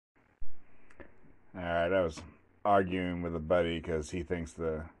Alright, I was arguing with a buddy because he thinks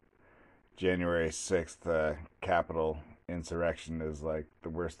the January 6th Capitol insurrection is like the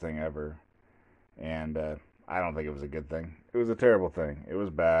worst thing ever. And I don't think it was a good thing. It was a terrible thing. It was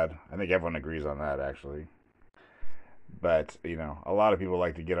bad. I think everyone agrees on that, actually. But, a lot of people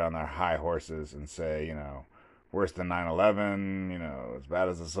like to get on their high horses and say, worse than 9/11, as bad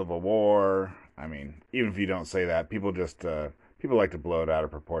as the Civil War. I mean, even if you don't say that, people like to blow it out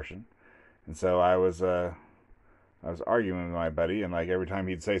of proportion. And so I was arguing with my buddy, and like every time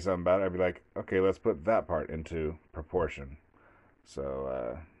he'd say something about it, I'd be like, okay, let's put that part into proportion.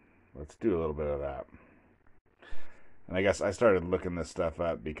 So let's do a little bit of that. And I guess I started looking this stuff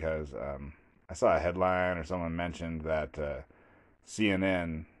up because I saw a headline or someone mentioned that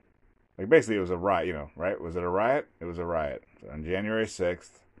CNN, like basically it was a riot, right? Was it a riot? It was a riot. So on January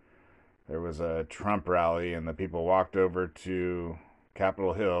 6th, there was a Trump rally, and the people walked over to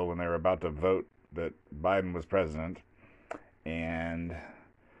Capitol Hill when they were about to vote that Biden was president, and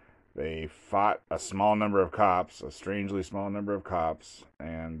they fought a small number of cops, a strangely small number of cops,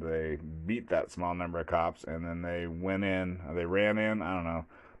 and they beat that small number of cops, and then they went in, they ran in, I don't know.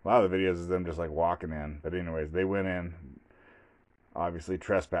 A lot of the videos is them just like walking in, but anyways, they went in, obviously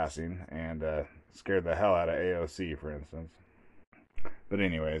trespassing, and scared the hell out of AOC, for instance. But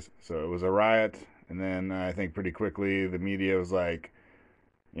anyways, so it was a riot, and then I think pretty quickly the media was like,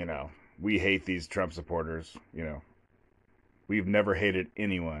 we hate these Trump supporters. We've never hated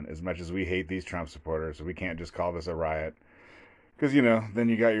anyone as much as we hate these Trump supporters. So we can't just call this a riot. Because, then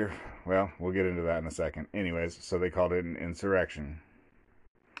you got well, we'll get into that in a second. Anyways, so they called it an insurrection.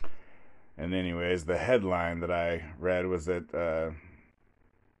 And anyways, the headline that I read was that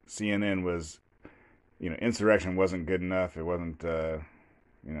CNN was, insurrection wasn't good enough. It wasn't, it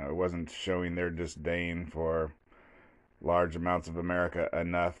wasn't showing their disdain for large amounts of America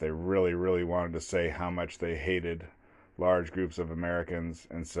enough. They really, really wanted to say how much they hated large groups of Americans.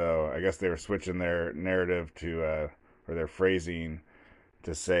 And so I guess they were switching their narrative to, or their phrasing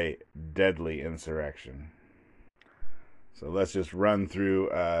to say deadly insurrection. So let's just run through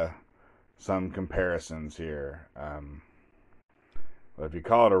some comparisons here. Well, if you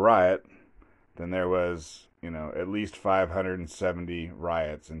call it a riot, then there was, at least 570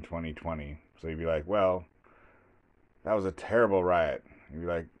 riots in 2020. So you'd be like, well, that was a terrible riot. You'd be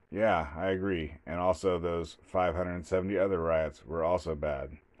like, yeah, I agree. And also those 570 other riots were also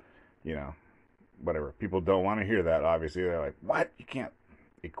bad. Whatever. People don't want to hear that, obviously. They're like, what? You can't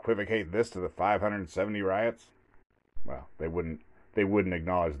equivocate this to the 570 riots? Well, they wouldn't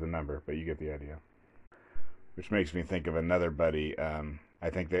acknowledge the number, but you get the idea. Which makes me think of another buddy. I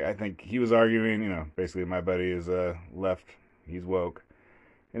think he was arguing, basically my buddy is left, he's woke.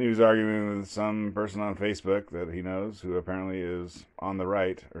 And he was arguing with some person on Facebook that he knows who apparently is on the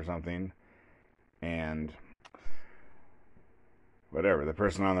right or something. And whatever, the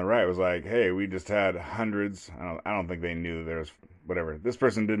person on the right was like, hey, we just had hundreds. I don't think they knew there was, whatever. This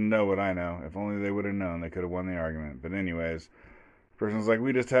person didn't know what I know. If only they would have known, they could have won the argument. But anyways, the person was like,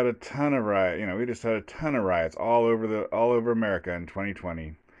 we just had a ton of we just had a ton of riots all over America in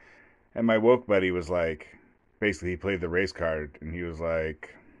 2020. And my woke buddy was like, basically he played the race card, and he was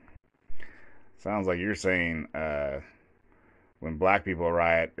like, sounds like you're saying when black people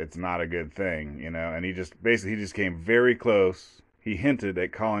riot, it's not a good thing, And he just came very close. He hinted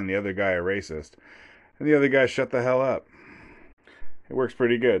at calling the other guy a racist, and the other guy shut the hell up. It works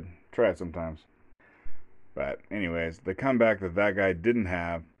pretty good. Try it sometimes. But anyways, the comeback that guy didn't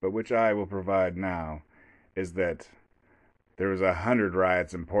have, but which I will provide now, is that there was 100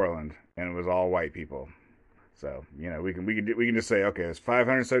 riots in Portland, and it was all white people. So we can just say, okay, there's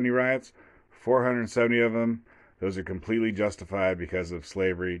 570 riots. 470 of them, those are completely justified because of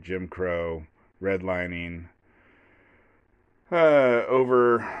slavery, Jim Crow, redlining,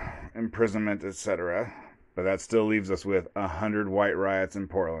 over imprisonment, etc. But that still leaves us with 100 white riots in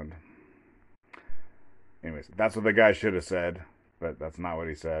Portland. Anyways, that's what the guy should have said, but that's not what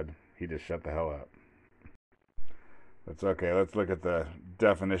he said. He just shut the hell up. That's okay. Let's look at the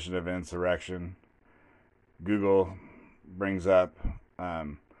definition of insurrection. Google brings up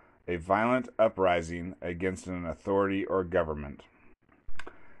a violent uprising against an authority or government.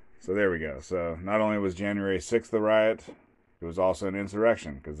 So there we go. So not only was January 6th a riot, it was also an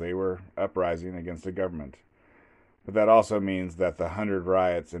insurrection because they were uprising against the government. But that also means that the 100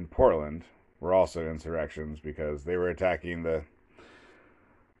 riots in Portland were also insurrections because they were attacking the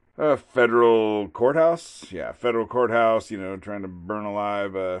federal courthouse. Yeah, federal courthouse, trying to burn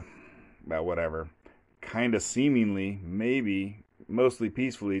alive, well, whatever. Kind of seemingly, maybe, mostly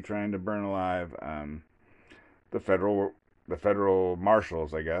peacefully trying to burn alive the federal the federal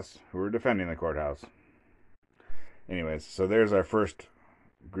marshals, I guess, who were defending the courthouse. Anyways, so there's our first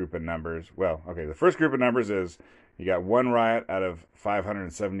group of numbers. Well, okay, the first group of numbers is you got one riot out of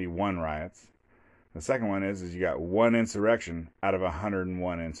 571 riots. The second one is you got one insurrection out of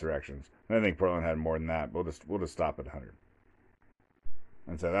 101 insurrections. And I think Portland had more than that. We'll just stop at 100.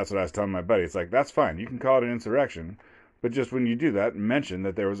 And so that's what I was telling my buddy. It's like, that's fine. You can call it an insurrection, but just when you do that, mention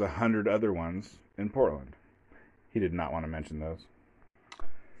that there was 100 other ones in Portland. He did not want to mention those.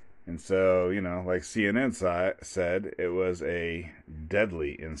 And so, like CNN said, it was a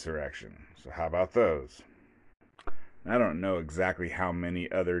deadly insurrection. So how about those? I don't know exactly how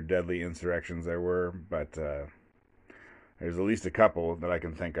many other deadly insurrections there were, but there's at least a couple that I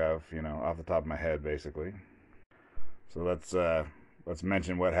can think of, off the top of my head, basically. So let's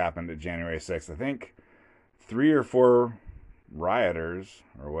mention what happened at January 6th. I think 3 or 4 rioters,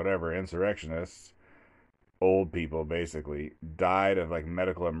 or whatever, insurrectionists, old people basically, died of like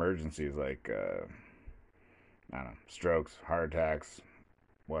medical emergencies, like I don't know, strokes, heart attacks,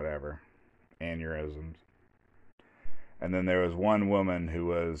 whatever, aneurysms. And then there was one woman who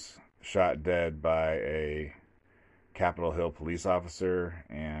was shot dead by a Capitol Hill police officer,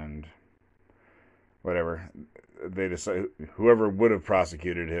 and whatever, they decided, whoever would have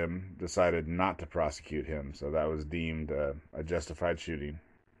prosecuted him decided not to prosecute him, so that was deemed a justified shooting.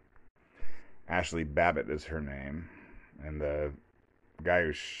 Ashley Babbitt is her name, and the guy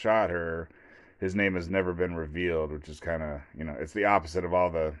who shot her, his name has never been revealed, which is kind of, it's the opposite of all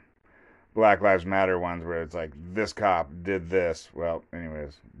the Black Lives Matter ones where it's like, this cop did this. Well,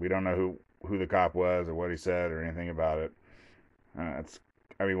 anyways, we don't know who the cop was or what he said or anything about it.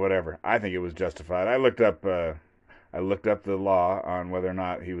 Whatever. I think it was justified. I looked up the law on whether or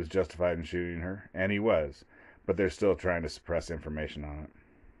not he was justified in shooting her, and he was. But they're still trying to suppress information on it.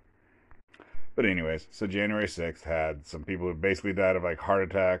 But anyways, so January 6th had some people who basically died of like heart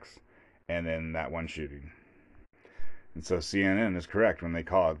attacks, and then that one shooting. And so CNN is correct when they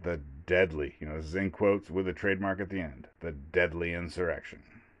call it the deadly, this is in quotes with a trademark at the end, the deadly insurrection.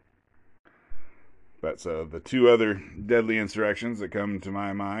 But so the 2 other deadly insurrections that come to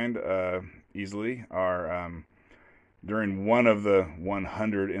my mind easily are during one of the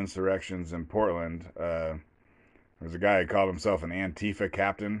 100 insurrections in Portland. There's a guy who called himself an Antifa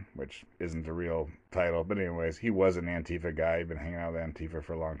captain, which isn't a real title. But anyways, he was an Antifa guy. He'd been hanging out with Antifa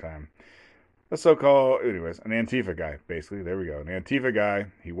for a long time. An Antifa guy, basically. There we go. An Antifa guy.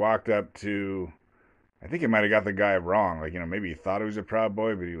 He walked up to, I think he might have got the guy wrong. Like, maybe he thought he was a Proud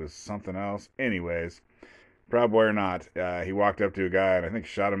Boy, but he was something else. Anyways, Proud Boy or not, he walked up to a guy and I think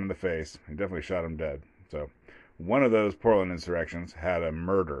shot him in the face. He definitely shot him dead. So one of those Portland insurrections had a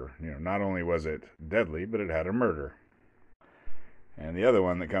murder. Not only was it deadly, but it had a murder. And the other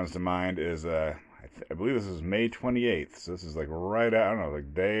one that comes to mind is, I believe this is May 28th. So this is like right out, I don't know,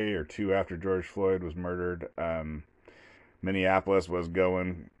 like day or 2 after George Floyd was murdered. Minneapolis was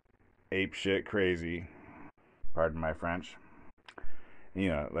going ape shit crazy. Pardon my French.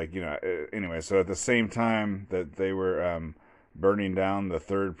 Anyway, so at the same time that they were burning down the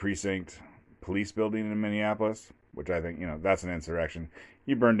 3rd Precinct police building in Minneapolis, which I think, that's an insurrection.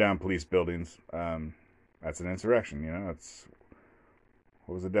 You burn down police buildings, that's an insurrection, It's,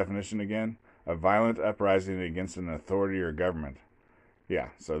 what was the definition again? A violent uprising against an authority or government. Yeah,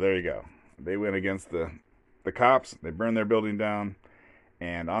 so there you go. They went against the cops, they burned their building down,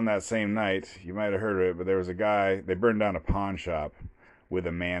 and on that same night, you might have heard of it, but there was a guy, they burned down a pawn shop with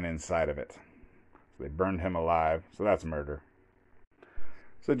a man inside of it. So they burned him alive, so that's murder.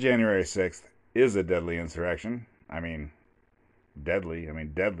 So January 6th is a deadly insurrection. Deadly.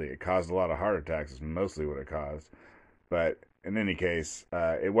 It caused a lot of heart attacks is mostly what it caused. But in any case,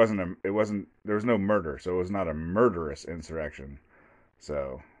 there was no murder, so it was not a murderous insurrection.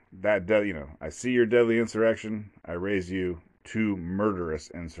 So that, I see your deadly insurrection, I raise you 2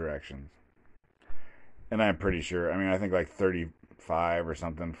 murderous insurrections. And I'm pretty sure, I think like 35 or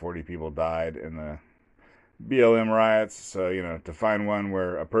something, 40 people died in the BLM riots. So, to find one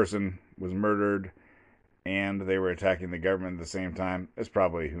where a person was murdered and they were attacking the government at the same time, it's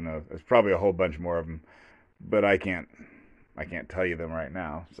probably, who knows, it's probably a whole bunch more of them. But I can't tell you them right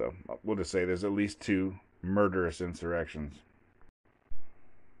now. So we'll just say there's at least 2 murderous insurrections.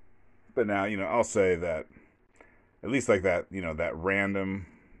 But now, I'll say that at least like that, that random,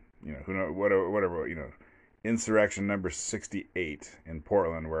 who knows, whatever, insurrection number 68 in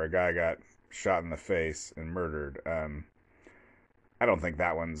Portland where a guy got shot in the face and murdered. I don't think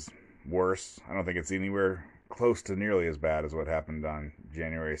that one's worse. I don't think it's anywhere close to nearly as bad as what happened on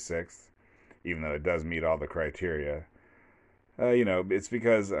January 6th, even though it does meet all the criteria. It's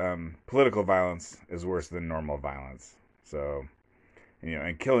because political violence is worse than normal violence. So,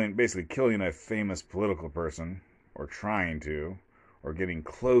 and basically killing a famous political person, or trying to, or getting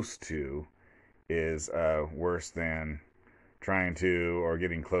close to, is worse than trying to or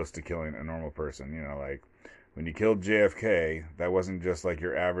getting close to killing a normal person. Like when you killed JFK, that wasn't just like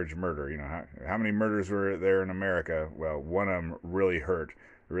your average murder. How many murders were there in America? Well, one of them really hurt.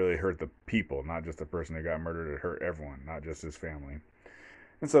 It really hurt the people, not just the person who got murdered. It hurt everyone, not just his family.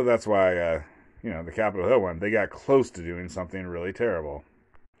 And so that's why, the Capitol Hill one, they got close to doing something really terrible.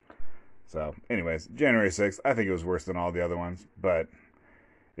 So, anyways, January 6th, I think it was worse than all the other ones, but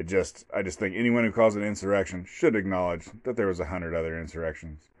I just think anyone who calls it insurrection should acknowledge that there was 100 other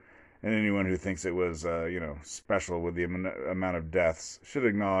insurrections. And anyone who thinks it was, special with the amount of deaths should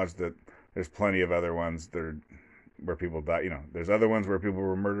acknowledge that there's plenty of other ones where people die. There's other ones where people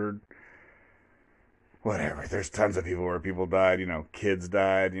were murdered. Whatever. There's tons of people where people died. Kids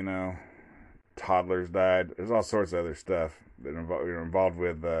died. Toddlers died. There's all sorts of other stuff that are involved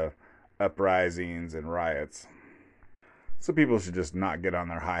with uprisings and riots. So people should just not get on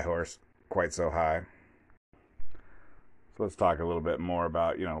their high horse quite so high. So let's talk a little bit more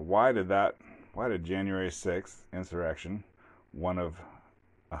about, why did January 6th insurrection, one of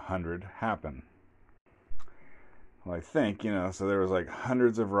 100, happen? Well, I think, so there was like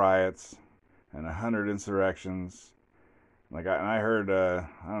hundreds of riots and 100 insurrections. I heard, I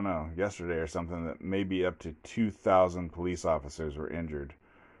don't know, yesterday or something, that maybe up to 2,000 police officers were injured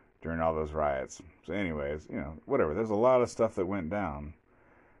during all those riots. So anyways, whatever. There's a lot of stuff that went down.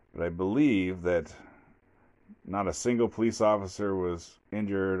 But I believe that not a single police officer was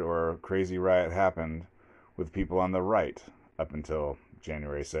injured or a crazy riot happened with people on the right up until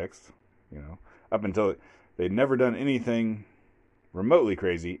January 6th. Up until they'd never done anything remotely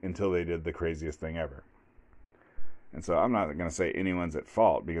crazy until they did the craziest thing ever. And so I'm not going to say anyone's at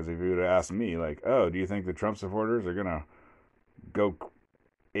fault, because if you would have asked me, like, oh, do you think the Trump supporters are going to go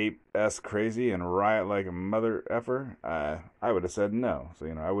ape-s crazy and riot like a mother effer? I would have said no. So,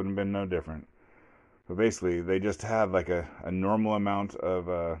 I wouldn't have been no different. But basically, they just had like a normal amount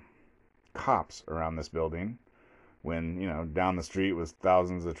of cops around this building when, down the street was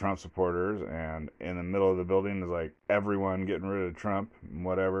thousands of Trump supporters, and in the middle of the building is like everyone getting rid of Trump and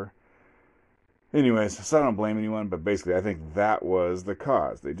whatever. Anyways, so I don't blame anyone, but basically I think that was the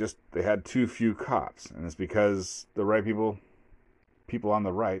cause. They had too few cops, and it's because the right people on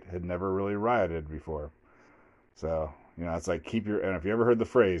the right had never really rioted before. So, it's like and if you ever heard the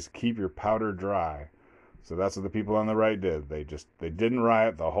phrase, keep your powder dry. So that's what the people on the right did. They didn't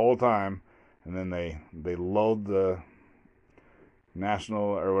riot the whole time, and then they lulled the national,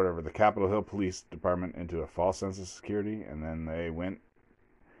 or whatever, the Capitol Hill Police Department into a false sense of security, and then they went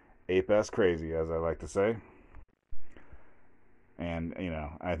ape-ass crazy, as I like to say. And,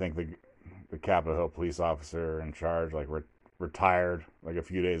 I think the Capitol Hill police officer in charge, retired like a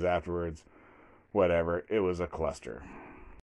few days afterwards. Whatever. It was a cluster.